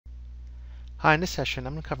Hi, in this session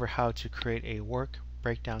I'm going to cover how to create a work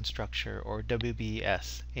breakdown structure, or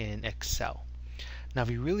WBS, in Excel. Now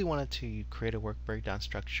if you really wanted to create a work breakdown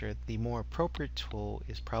structure, the more appropriate tool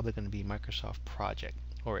is probably going to be Microsoft Project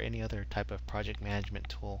or any other type of project management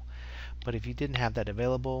tool. But if you didn't have that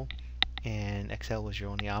available and Excel was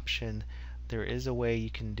your only option, there is a way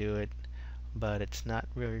you can do it, but it's not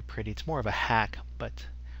very pretty. It's more of a hack, but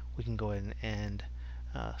we can go in and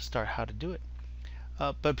start how to do it.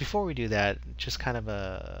 But before we do that, just kind of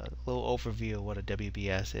a little overview of what a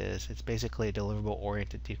WBS is. It's basically a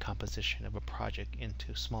deliverable-oriented decomposition of a project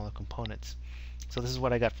into smaller components. So this is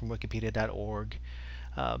what I got from wikipedia.org.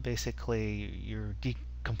 Basically, you're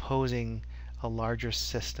decomposing a larger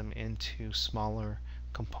system into smaller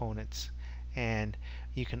components, and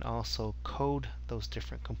you can also code those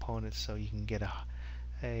different components so you can get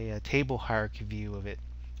a table hierarchy view of it.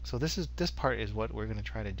 So this part is what we're going to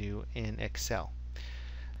try to do in Excel.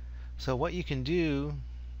 So what you can do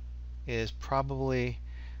is probably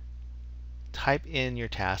type in your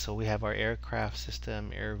task. So we have our aircraft system,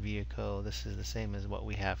 air vehicle. This is the same as what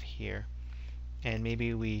we have here. And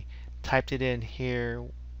maybe we typed it in here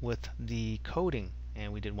with the coding.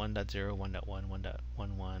 And we did 1.0, 1.1, 1.11,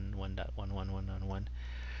 1.11, 1.11.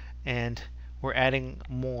 And we're adding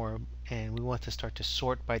more, and we want to start to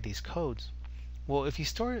sort by these codes. Well, if you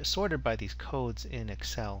sorted by these codes in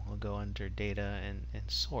Excel, we'll go under Data and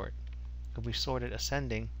Sort. If we sort it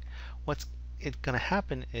ascending, what's going to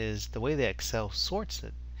happen is the way that Excel sorts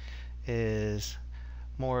it is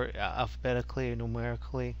more alphabetically or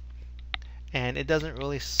numerically, and it doesn't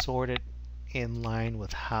really sort it in line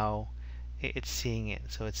with how it's seeing it.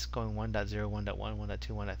 So it's going 1.0, 1.1, 1.2,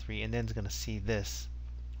 1.3, and then it's going to see this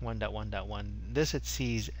 1.1.1. This it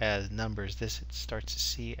sees as numbers. This it starts to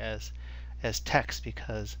see as text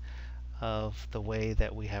because of the way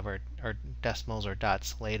that we have our decimals or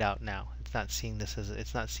dots laid out now. It's not seeing this as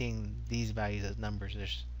these values as numbers.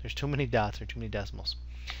 There's too many dots or too many decimals.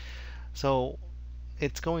 So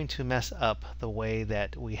it's going to mess up the way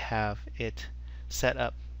that we have it set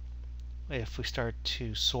up if we start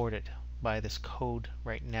to sort it by this code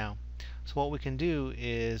right now. So what we can do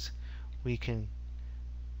is we can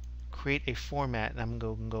create a format, and I'm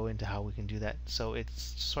going to go into how we can do that. So it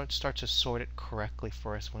starts to sort it correctly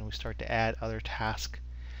for us when we start to add other tasks.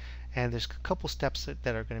 And there's a couple steps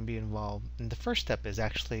that are going to be involved. And the first step is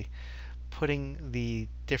actually putting the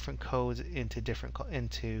different codes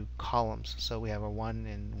into columns. So we have a 1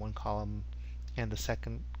 in one column, and the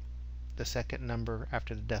second number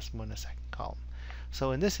after the decimal in the second column.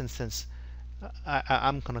 So in this instance,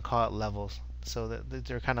 I'm going to call it levels. So that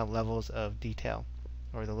they're kind of levels of detail,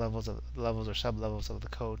 or the levels or sub-levels of the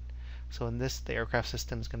code. So in this, the aircraft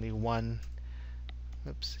system is going to be 1.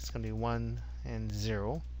 Oops, it's going to be 1 and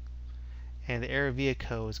 0, and the air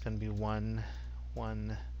vehicle is going to be 1,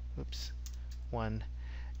 1, oops, 1,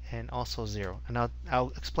 and also 0. And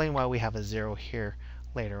I'll explain why we have a 0 here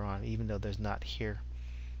later on, even though there's not here.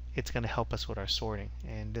 It's going to help us with our sorting.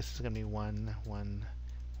 And this is going to be 1, 1,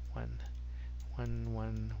 1, 1,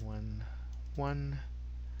 1, 1, 1.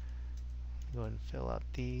 Go ahead and fill out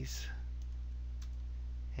these,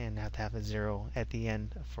 and have to have a 0 at the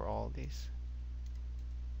end for all of these.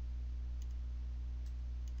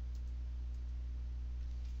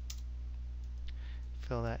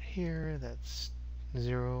 Fill that here. That's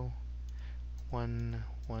 0, 1,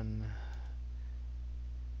 1,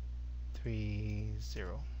 3,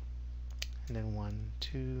 0, and then 1,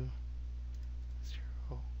 2,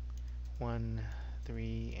 0, 1,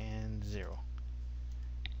 3, and 0.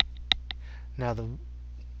 Now the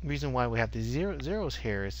reason why we have the zeros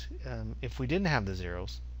here is if we didn't have the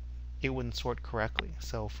zeros, it wouldn't sort correctly.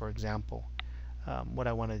 So for example, what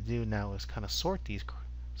I want to do now is kind of sort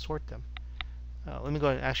them. Let me go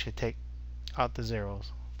ahead and actually take out the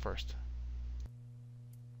zeros first.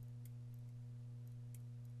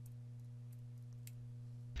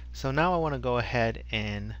 So now I want to go ahead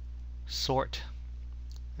and sort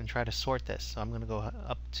and try to sort this. So I'm going to go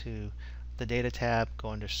up to the Data tab, go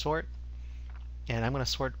under Sort, and I'm going to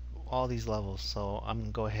sort all these levels. So I'm going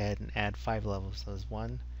to go ahead and add 5 levels. So there's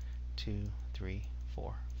 1, 2, 3,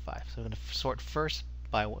 4, 5. So I'm going to sort first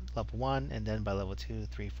by level 1, and then by level 2,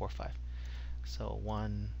 3, 4, 5. So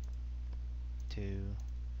 1, 2,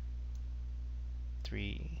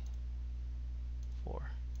 3,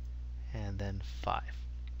 4, and then 5.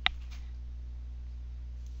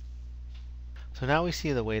 So now we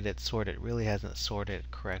see the way that sorted really hasn't sorted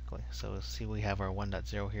correctly. So see, we have our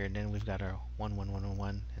 1.0 here, and then we've got our 1, 1, 1, 1,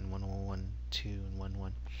 1, and 1, 1, 1, 2, and 1,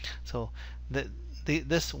 1. So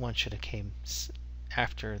this one should have came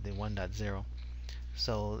after the 1.0.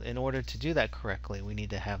 So in order to do that correctly, we need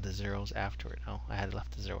to have the zeros after it. Oh, I had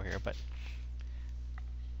left the 0 here, but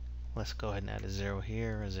let's go ahead and add a 0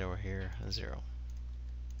 here, a 0 here, a 0.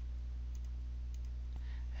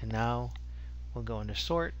 And now we'll go under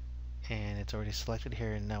sort, and it's already selected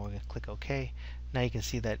here, and now we're going to click OK. Now you can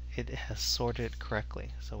see that it has sorted it correctly.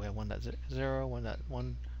 So we have 1.0,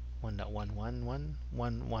 1.1, 1.111,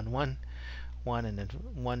 1.111, 1, and then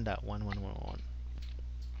 1.1111.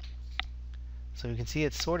 So you can see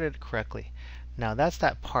it's sorted correctly. Now that's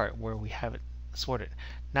that part where we have it sorted.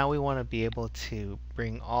 Now we want to be able to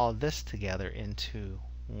bring all this together into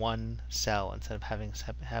one cell instead of having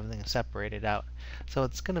them separated out. So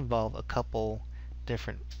it's going to involve a couple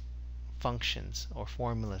different functions or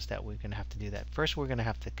formulas that we're going to have to do that. First, we're going to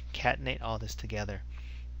have to concatenate all this together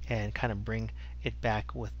and kind of bring it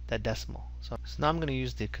back with the decimal. So now I'm going to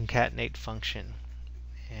use the concatenate function,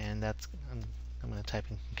 and that's I'm going to type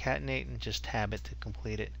in concatenate and just tab it to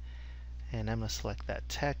complete it. And I'm going to select that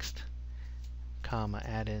text, comma,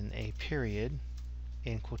 add in a period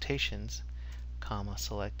in quotations, comma,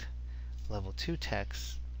 select level 2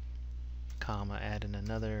 text, comma, add in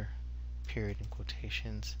another period in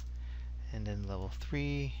quotations, and then level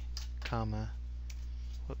 3, comma,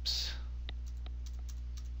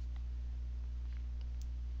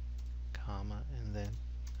 comma, and then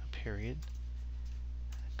a period,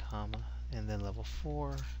 comma, and then level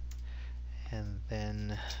 4, and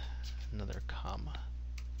then another comma,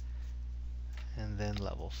 and then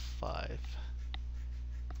level 5,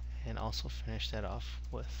 and also finish that off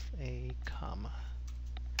with a comma.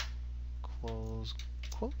 Close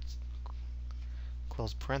quotes,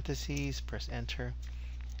 close parentheses, press enter,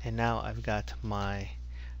 and now I've got my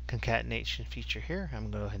concatenation feature here. I'm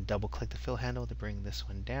going to go ahead and double click the fill handle to bring this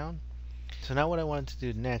one down. So now what I wanted to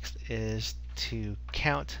do next is to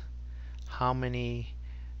count how many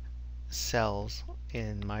cells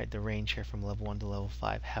in the range here from level 1 to level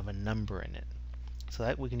 5 have a number in it. So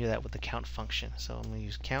that we can do that with the count function. So I'm going to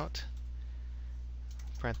use count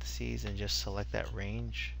parentheses and just select that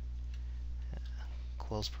range,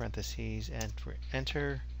 close parentheses, and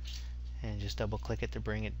enter, and just double click it to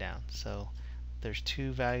bring it down. So there's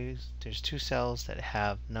two cells that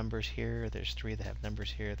have numbers here, there's 3 that have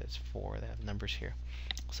numbers here, there's 4 that have numbers here.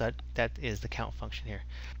 So that is the count function here.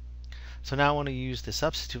 So now I want to use the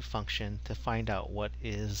substitute function to find out what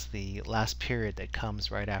is the last period that comes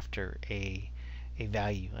right after a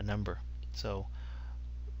value, a number. So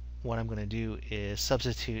what I'm going to do is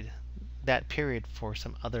substitute that period for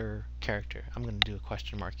some other character. I'm going to do a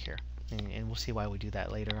question mark here, and we'll see why we do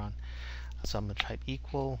that later on. So I'm going to type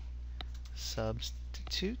equal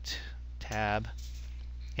substitute tab,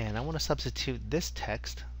 and I want to substitute this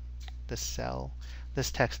text, this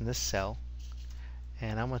text in this cell,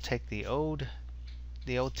 and I'm going to take the old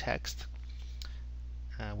text,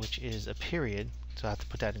 which is a period, so I have to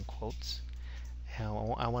put that in quotes, and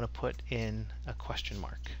I want to put in a question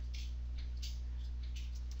mark.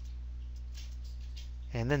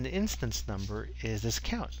 And then the instance number is this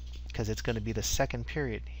count, because it's going to be the second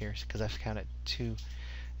period here, because I've counted 2.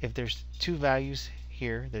 If there's 2 values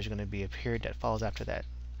here, there's going to be a period that follows after that.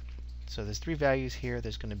 So there's 3 values here,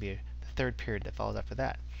 there's going to be the 3rd period that follows after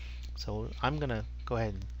that. So I'm going to go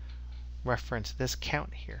ahead and reference this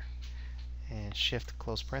count here, and shift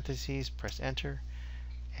close parentheses, press enter,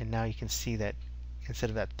 and now you can see that instead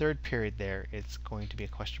of that 3rd period there, it's going to be a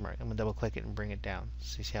question mark. I'm going to double click it and bring it down,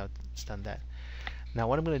 so you see how it's done that. Now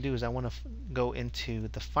what I'm going to do is I want to go into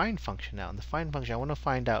the find function now. In the find function, I want to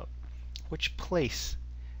find out which place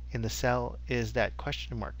in the cell is that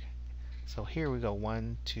question mark. So here we go,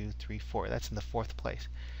 1, 2, 3, 4. That's in the 4th place.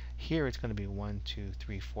 Here it's going to be 1, 2,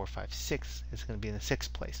 3, 4, 5, 6. It's going to be in the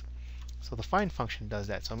 6th place. So the find function does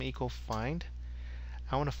that. So I'm equal find.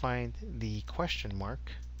 I want to find the question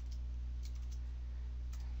mark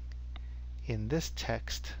in this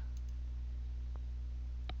text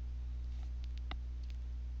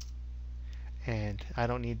and I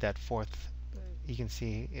don't need that 4th. You can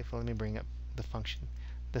see, let me bring up the function,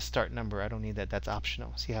 the start number, I don't need that, that's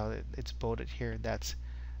optional. See how it's bolded here? That's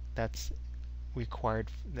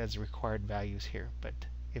required, that's required values here, but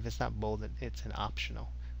if it's not bolded, it's an optional.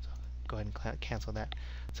 So go ahead and cancel that.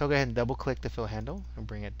 So I'll go ahead and double click the fill handle and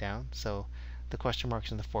bring it down. So the question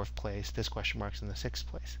mark's in the 4th place, this question mark's in the 6th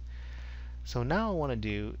place. So now what I want to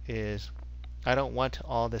do is, I don't want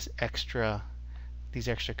all these extra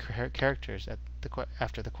characters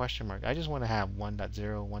after the question mark. I just want to have 1.0,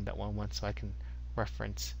 1.11, so I can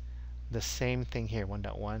reference the same thing here,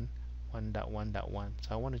 1.1, 1.1.1. So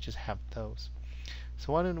I want to just have those.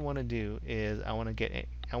 So what I want to do is I want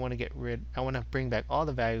to bring back all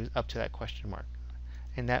the values up to that question mark,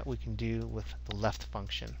 and that we can do with the left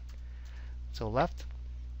function. So left,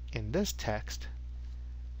 in this text,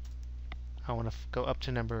 I want to go up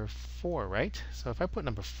to number 4, right? So if I put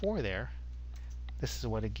number 4 there, this is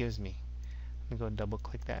what it gives me. Let me go and double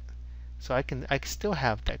click that. So I can still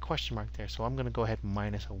have that question mark there. So I'm going to go ahead and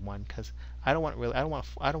minus a 1 because I don't want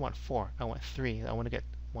 4. I want 3. I want to get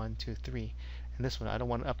 1, 2, 3. And this one I don't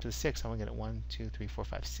want it up to the 6. I want to get it 1, 2, 3, 4,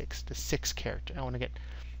 5, 6. The 6th character. I want to get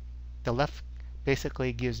the left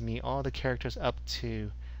basically gives me all the characters up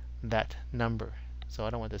to that number. So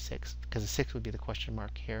I don't want the 6 because the 6 would be the question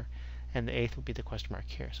mark here, and the 8th would be the question mark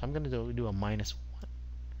here. So I'm going to do a minus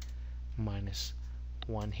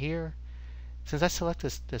 1 here. Since I select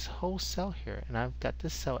this whole cell here and I've got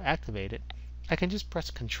this cell activated, I can just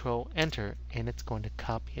press Control Enter and it's going to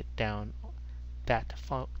copy it down that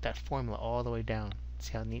formula all the way down.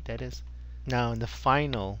 See how neat that is? Now in the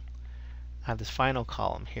final, I have this final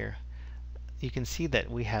column here. You can see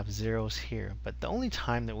that we have zeros here, but the only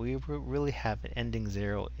time that we really have an ending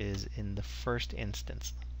 0 is in the first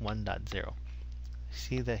instance, 1.0.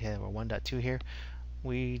 See that here, we're 1.2 here.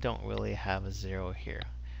 We don't really have a 0 here.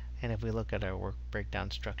 And if we look at our work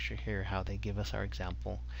breakdown structure here, how they give us our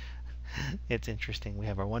example, it's interesting. We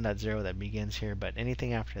have our 1.0 that begins here, but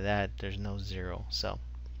anything after that, there's no 0. So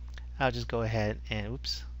I'll just go ahead and,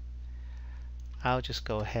 I'll just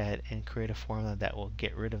go ahead and create a formula that will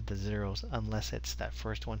get rid of the zeros unless it's that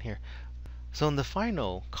first one here. So in the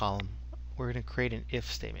final column, we're going to create an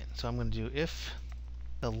if statement. So I'm going to do if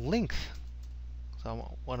the length.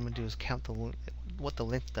 So what I'm going to do is count the what the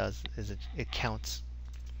length does is it counts.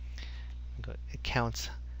 It counts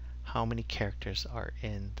how many characters are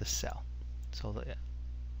in the cell. So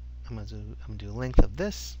I'm going to do length of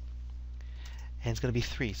this, and it's going to be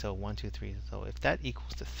 3. So 1, 2, 3. So if that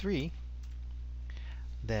equals to 3,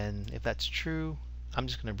 then if that's true, I'm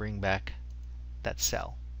just going to bring back that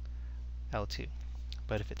cell, L2.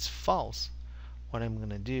 But if it's false, what I'm going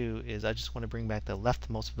to do is I just want to bring back the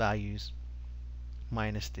leftmost values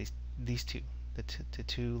minus these two, the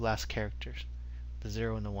two last characters. The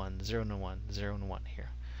 0 and the 1, the 0 and the 1, the 0 and the 1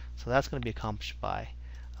 here. So that's going to be accomplished by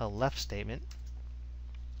a left statement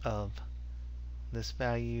of this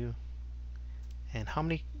value and how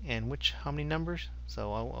many numbers.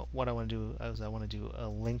 So what I want to do is I want to do a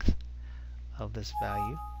length of this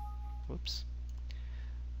value. Whoops.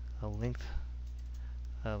 A length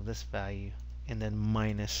of this value and then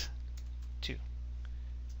minus 2.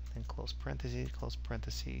 Then close parentheses,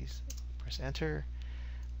 press enter.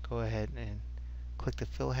 Go ahead and click the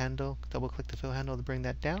fill handle, double click the fill handle to bring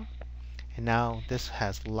that down, and now this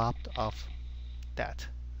has lopped off that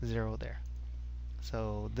 0 there.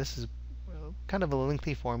 So this is kind of a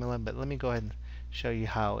lengthy formula, but let me go ahead and show you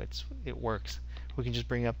how it works. We can just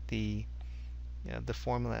bring up the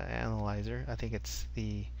formula analyzer. I think it's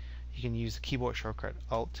you can use the keyboard shortcut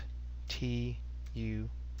Alt T U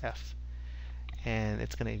F, and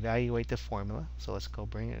it's going to evaluate the formula. So let's go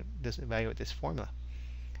evaluate this formula,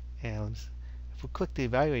 and if we click the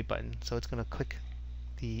evaluate button, so it's going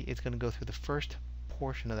to go through the first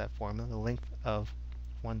portion of that formula, the length of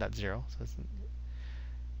 1.0. So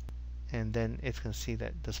and then it's going to see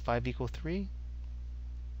that does 5 equal 3,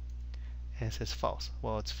 and it says false.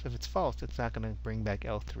 Well, if it's false, it's not going to bring back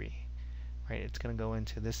L3, right? It's going to go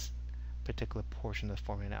into this particular portion of the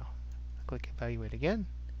formula now. Click evaluate again,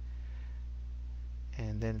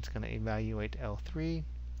 and then it's going to evaluate L3.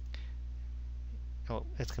 Oh,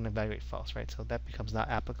 it's going to evaluate false, right? So that becomes not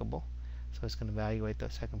applicable. So it's going to evaluate the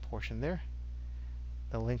second portion there.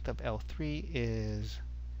 The length of L3 is,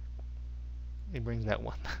 it brings that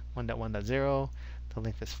 1.1.0. The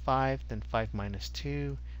length is 5, then 5 minus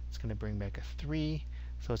 2. It's going to bring back a 3.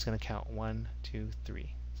 So it's going to count 1, 2, 3.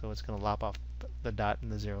 So it's going to lop off the dot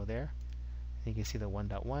and the 0 there. And you can see the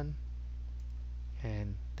 1.1.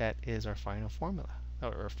 And that is our final formula,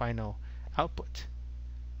 or final output.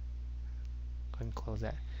 And close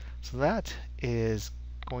that. So that is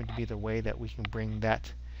going to be the way that we can bring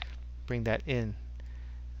that in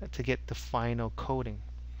to get the final coding.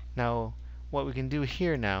 Now what we can do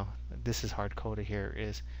here now, this is hard coded here,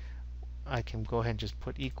 is I can go ahead and just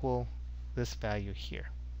put equal this value here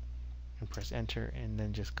and press enter, and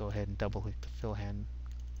then just go ahead and double click the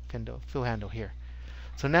fill handle here.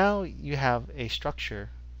 So now you have a structure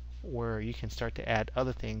where you can start to add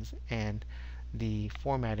other things, and the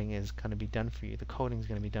formatting is going to be done for you. The coding is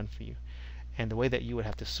going to be done for you. And the way that you would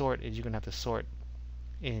have to sort is you're going to have to sort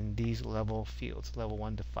in these level fields, level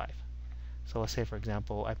 1 to 5. So let's say, for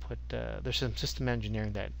example, I put there's some system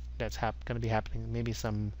engineering that's going to be happening. Maybe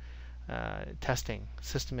some testing,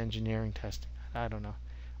 system engineering testing. I don't know,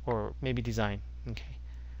 or maybe design.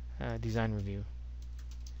 Okay, design review.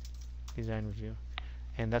 design review.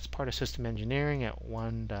 And that's part of system engineering at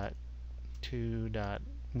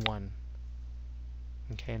 1.2.1.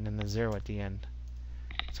 Okay, and then the 0 at the end.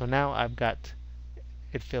 So now I've got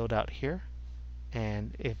it filled out here.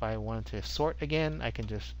 And if I wanted to sort again, I can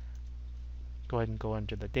just go ahead and go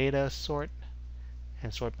under the data, sort,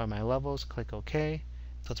 and sort by my levels, click OK.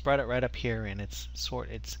 So it's brought it right up here, and it's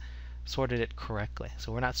sorted it correctly.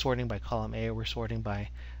 So we're not sorting by column A, we're sorting by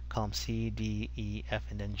column C, D, E, F,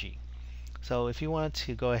 and then G. So if you wanted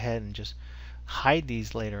to go ahead and just hide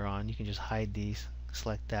these later on, you can just hide these,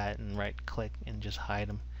 select that, and right click and just hide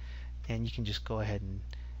them. And you can just go ahead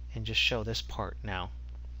and just show this part now,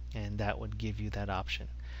 and that would give you that option.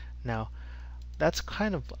 Now that's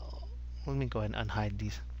kind of, let me go ahead and unhide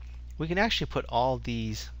these. We can actually put all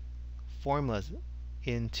these formulas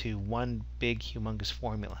into one big humongous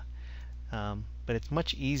formula, but it's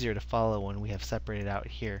much easier to follow when we have separated out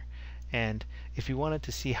here. And if you wanted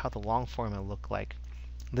to see how the long formula looked like,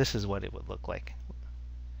 this is what it would look like.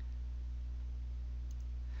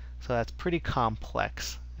 So that's pretty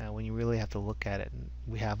complex when you really have to look at it.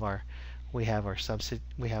 We have our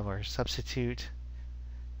substitute.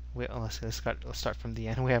 Let's start from the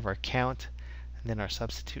end. We have our count, and then our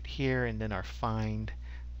substitute here, and then our find,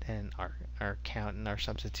 then our count and our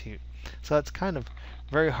substitute. So that's kind of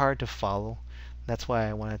very hard to follow. That's why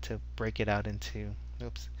I wanted to break it out into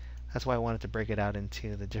that's why I wanted to break it out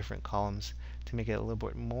into the different columns to make it a little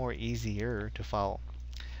bit more easier to follow.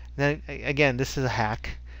 Then again, this is a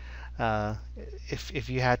hack. If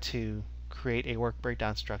you had to create a work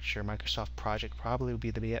breakdown structure, Microsoft Project probably would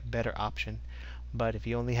be the better option. But if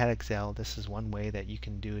you only had Excel, this is one way that you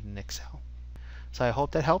can do it in Excel. So I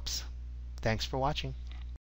hope that helps. Thanks for watching.